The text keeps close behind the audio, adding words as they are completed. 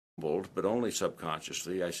but only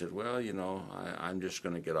subconsciously. I said, well, you know, I'm just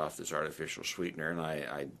going to get off this artificial sweetener, and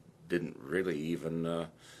I didn't really even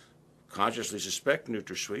consciously suspect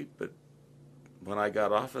NutraSweet, but when I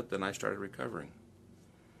got off it, then I started recovering.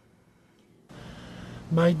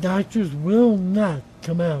 My doctors will not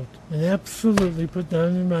come out and absolutely put down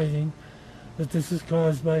in writing that this is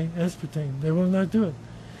caused by aspartame. They will not do it.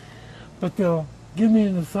 But they'll give me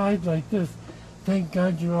an aside like this, thank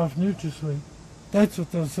God you're off NutraSweet. That's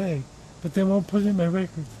what they'll say, but they won't put it in my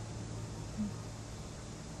records.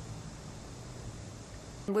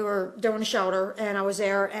 We were doing a shelter, and I was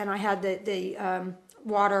there, and I had the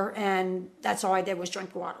water, and that's all I did was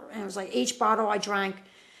drink water. And it was like each bottle I drank,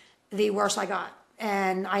 the worse I got.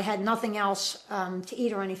 And I had nothing else to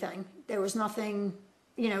eat or anything. There was nothing,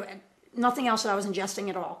 you know, nothing else that I was ingesting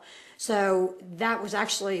at all. So that was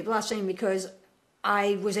actually a blessing because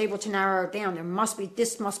I was able to narrow it down.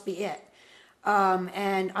 This must be it.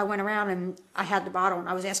 And I went around and I had the bottle and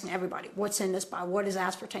I was asking everybody, what's in this bottle? What is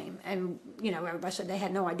aspartame? And, you know, everybody said they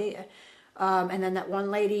had no idea. And then that one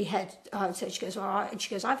lady had said, she goes,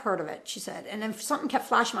 I've heard of it, she said. And then something kept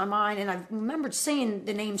flashing in my mind, and I remembered seeing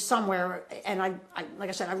the name somewhere. And I like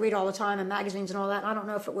I said, I read all the time in magazines and all that. I don't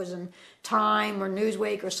know if it was in Time or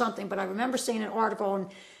Newsweek or something, but I remember seeing an article, and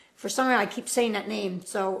for some reason I keep saying that name.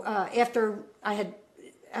 So after I had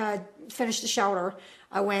finished the shelter,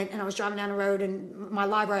 I went and I was driving down the road, and my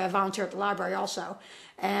library, I volunteer at the library also.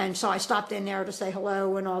 And so I stopped in there to say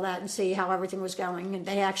hello and all that and see how everything was going. And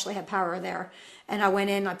they actually had power there. And I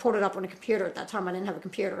went in, I pulled it up on a computer. At that time, I didn't have a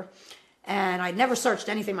computer. And I'd never searched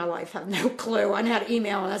anything in my life. I have no clue. I had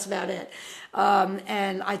email, and that's about it.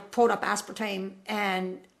 And I pulled up aspartame,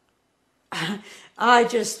 and my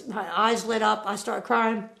eyes lit up. I started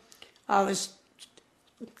crying.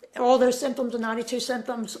 All those symptoms, the 92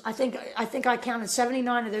 symptoms, I think I counted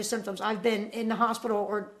 79 of those symptoms. I've been in the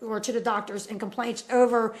hospital or to the doctors and complaints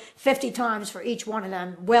over 50 times for each one of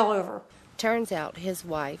them, well over. Turns out his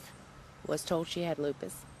wife was told she had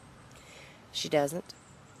lupus. She doesn't.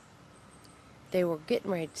 They were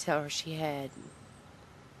getting ready to tell her she had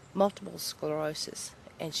multiple sclerosis,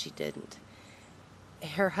 and she didn't.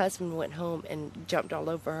 Her husband went home and jumped all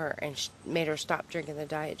over her and made her stop drinking the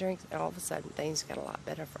diet drinks, and all of a sudden things got a lot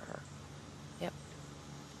better for her. Yep.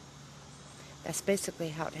 That's basically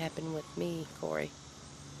how it happened with me, Corey.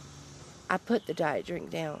 I put the diet drink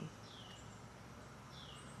down,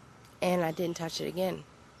 and I didn't touch it again.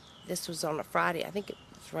 This was on a Friday. I think it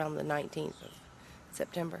was around the 19th of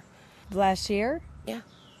September. Last year? Yeah.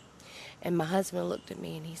 And my husband looked at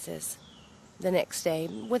me and he says, the next day,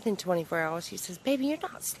 within 24 hours, he says, baby, you're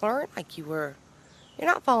not slurring like you were. You're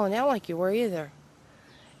not falling down like you were either.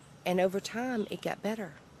 And over time, it got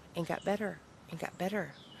better and got better and got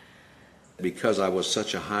better. Because I was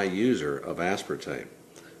such a high user of aspartame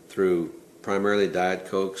through primarily Diet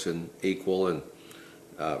Cokes and Equal, and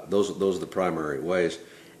those are the primary ways,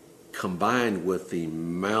 combined with the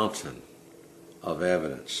mountain of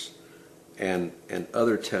evidence and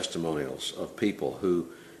other testimonials of people who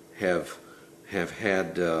have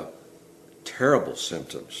had terrible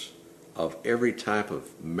symptoms of every type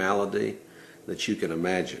of malady that you can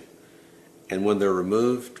imagine. And when they're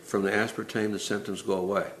removed from the aspartame, the symptoms go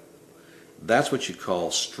away. That's what you call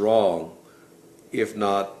strong, if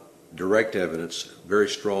not direct evidence, very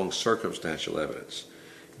strong circumstantial evidence.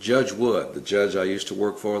 Judge Wood, the judge I used to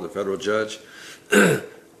work for, the federal judge,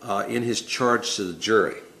 in his charge to the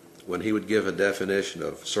jury, when he would give a definition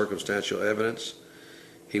of circumstantial evidence,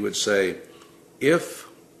 he would say, if,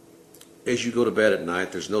 as you go to bed at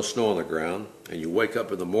night, there's no snow on the ground, and you wake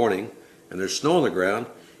up in the morning and there's snow on the ground,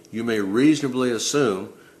 you may reasonably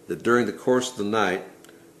assume that during the course of the night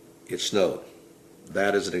it snowed.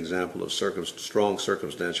 That is an example of strong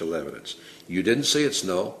circumstantial evidence. You didn't see it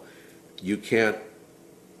snow. You can't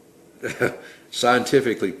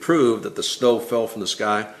scientifically prove that the snow fell from the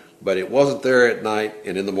sky, but it wasn't there at night,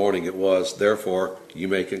 and in the morning it was. Therefore, you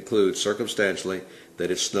may conclude circumstantially that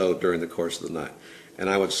it snowed during the course of the night. And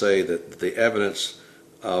I would say that the evidence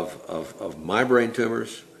of my brain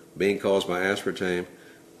tumors being caused by aspartame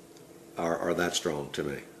are that strong to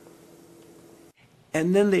me.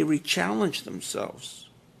 And then they re-challenge themselves,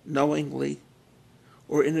 knowingly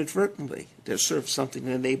or inadvertently, to serve something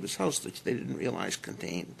in a neighbor's house which they didn't realize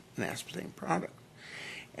contained an aspartame product.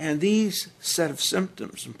 And these set of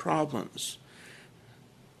symptoms and problems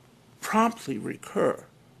promptly recur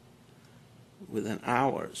within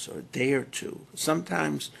hours or a day or two,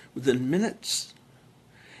 sometimes within minutes,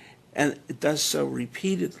 and it does so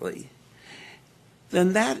repeatedly,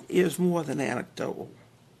 then that is more than anecdotal.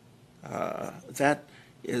 That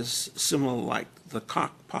is similar like the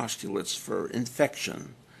Koch postulates for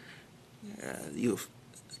infection You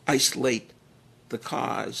isolate the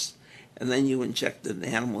cause, and then you inject an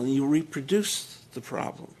animal, and you reproduce the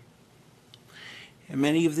problem. And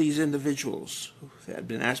many of these individuals who had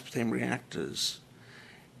been aspartame reactors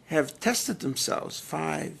have tested themselves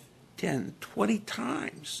 5, 10, 20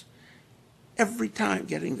 times, every time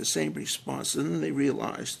getting the same response, and then they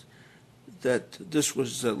realized that this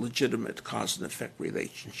was a legitimate cause and effect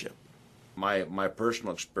relationship. My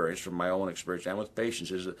personal experience, from my own experience and with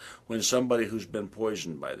patients, is that when somebody who's been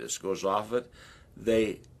poisoned by this goes off it,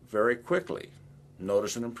 they very quickly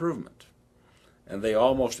notice an improvement. And they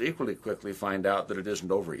almost equally quickly find out that it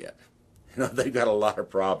isn't over yet. You know, they've got a lot of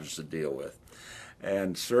problems to deal with.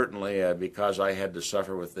 And certainly because I had to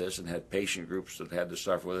suffer with this and had patient groups that had to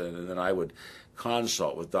suffer with it, and then I would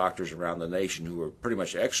consult with doctors around the nation who were pretty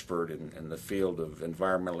much expert in the field of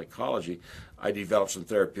environmental ecology, I developed some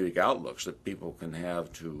therapeutic outlooks that people can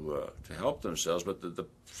have to help themselves. But the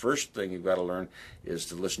first thing you've got to learn is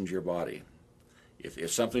to listen to your body.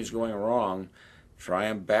 If something's going wrong, try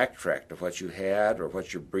and backtrack to what you had or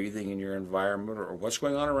what you're breathing in your environment or what's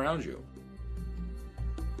going on around you.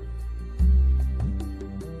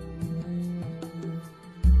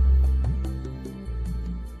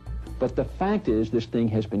 But the fact is, this thing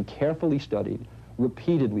has been carefully studied,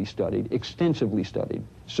 repeatedly studied, extensively studied,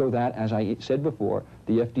 so that, as I said before,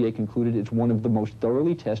 the FDA concluded it's one of the most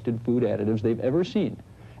thoroughly tested food additives they've ever seen.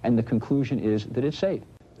 And the conclusion is that it's safe.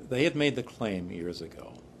 They had made the claim years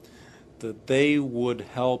ago that they would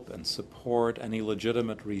help and support any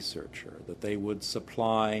legitimate researcher, that they would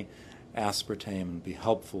supply aspartame and be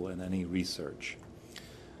helpful in any research.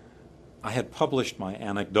 I had published my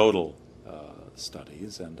anecdotal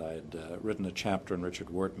studies, and I had written a chapter in Richard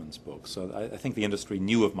Wortman's book, so I think the industry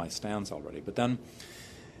knew of my stance already. But then,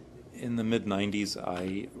 in the mid-90s,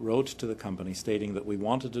 I wrote to the company stating that we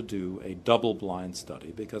wanted to do a double-blind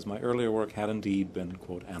study because my earlier work had indeed been,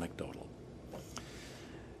 quote, anecdotal.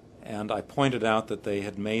 And I pointed out that they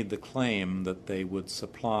had made the claim that they would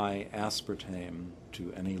supply aspartame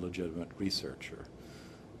to any legitimate researcher.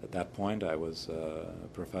 At that point, I was a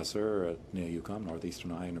professor near UConn,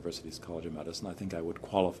 Northeastern Ohio University's College of Medicine. I think I would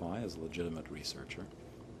qualify as a legitimate researcher.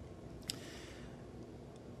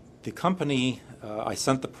 The company, I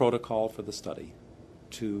sent the protocol for the study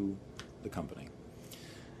to the company,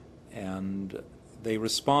 and they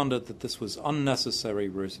responded that this was unnecessary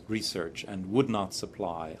research and would not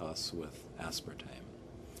supply us with aspartame.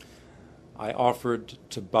 I offered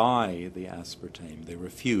to buy the aspartame. They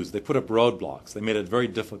refused. They put up roadblocks. They made it very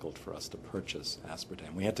difficult for us to purchase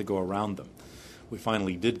aspartame. We had to go around them. We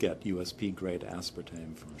finally did get USP-grade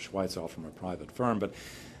aspartame from Schweitzer, from a private firm, but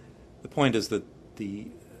the point is that the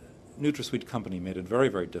NutraSweet company made it very,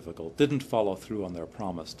 very difficult, didn't follow through on their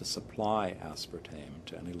promise to supply aspartame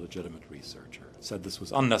to any legitimate researcher. Said this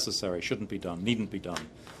was unnecessary, shouldn't be done, needn't be done.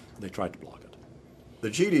 They tried to block it. The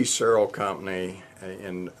GD Searle Company,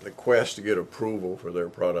 in the quest to get approval for their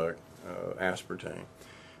product, aspartame,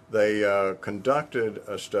 they conducted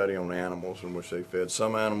a study on animals in which they fed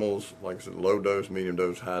some animals, like I said, low dose, medium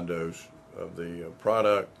dose, high dose of the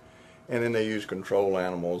product, and then they used control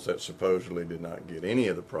animals that supposedly did not get any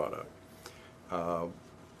of the product.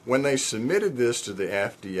 When they submitted this to the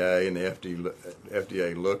FDA and the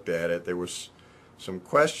FDA looked at it, there was some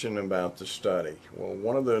question about the study. Well,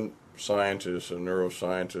 one of the scientists, a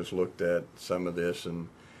neuroscientist, looked at some of this, and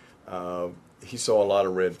he saw a lot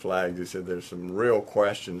of red flags. He said there's some real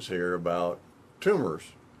questions here about tumors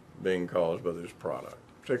being caused by this product,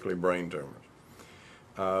 particularly brain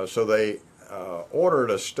tumors. So they ordered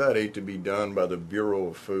a study to be done by the Bureau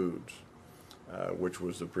of Foods, which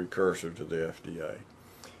was the precursor to the FDA.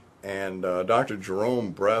 And Dr.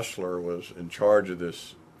 Jerome Bressler was in charge of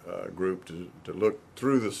this group to look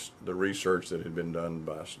through the research that had been done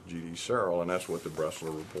by G.D. Searle, and that's what the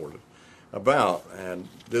Bressler reported about. And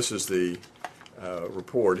this is the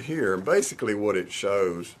report here. And basically what it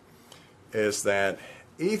shows is that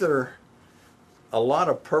either a lot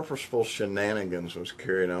of purposeful shenanigans was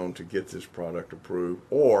carried on to get this product approved,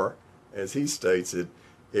 or, as he states it,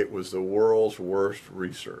 it was the world's worst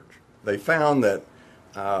research. They found that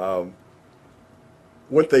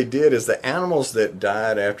what they did is the animals that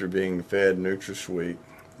died after being fed NutraSweet,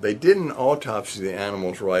 they didn't autopsy the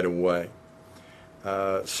animals right away.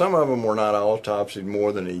 Some of them were not autopsied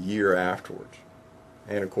more than a year afterwards.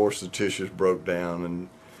 And of course the tissues broke down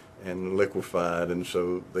and liquefied, and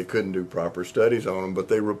so they couldn't do proper studies on them, but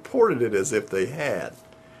they reported it as if they had,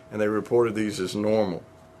 and they reported these as normal.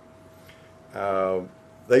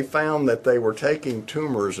 They found that they were taking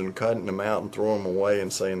tumors and cutting them out and throwing them away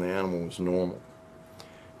and saying the animal was normal.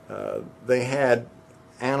 They had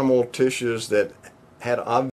animal tissues that had obvious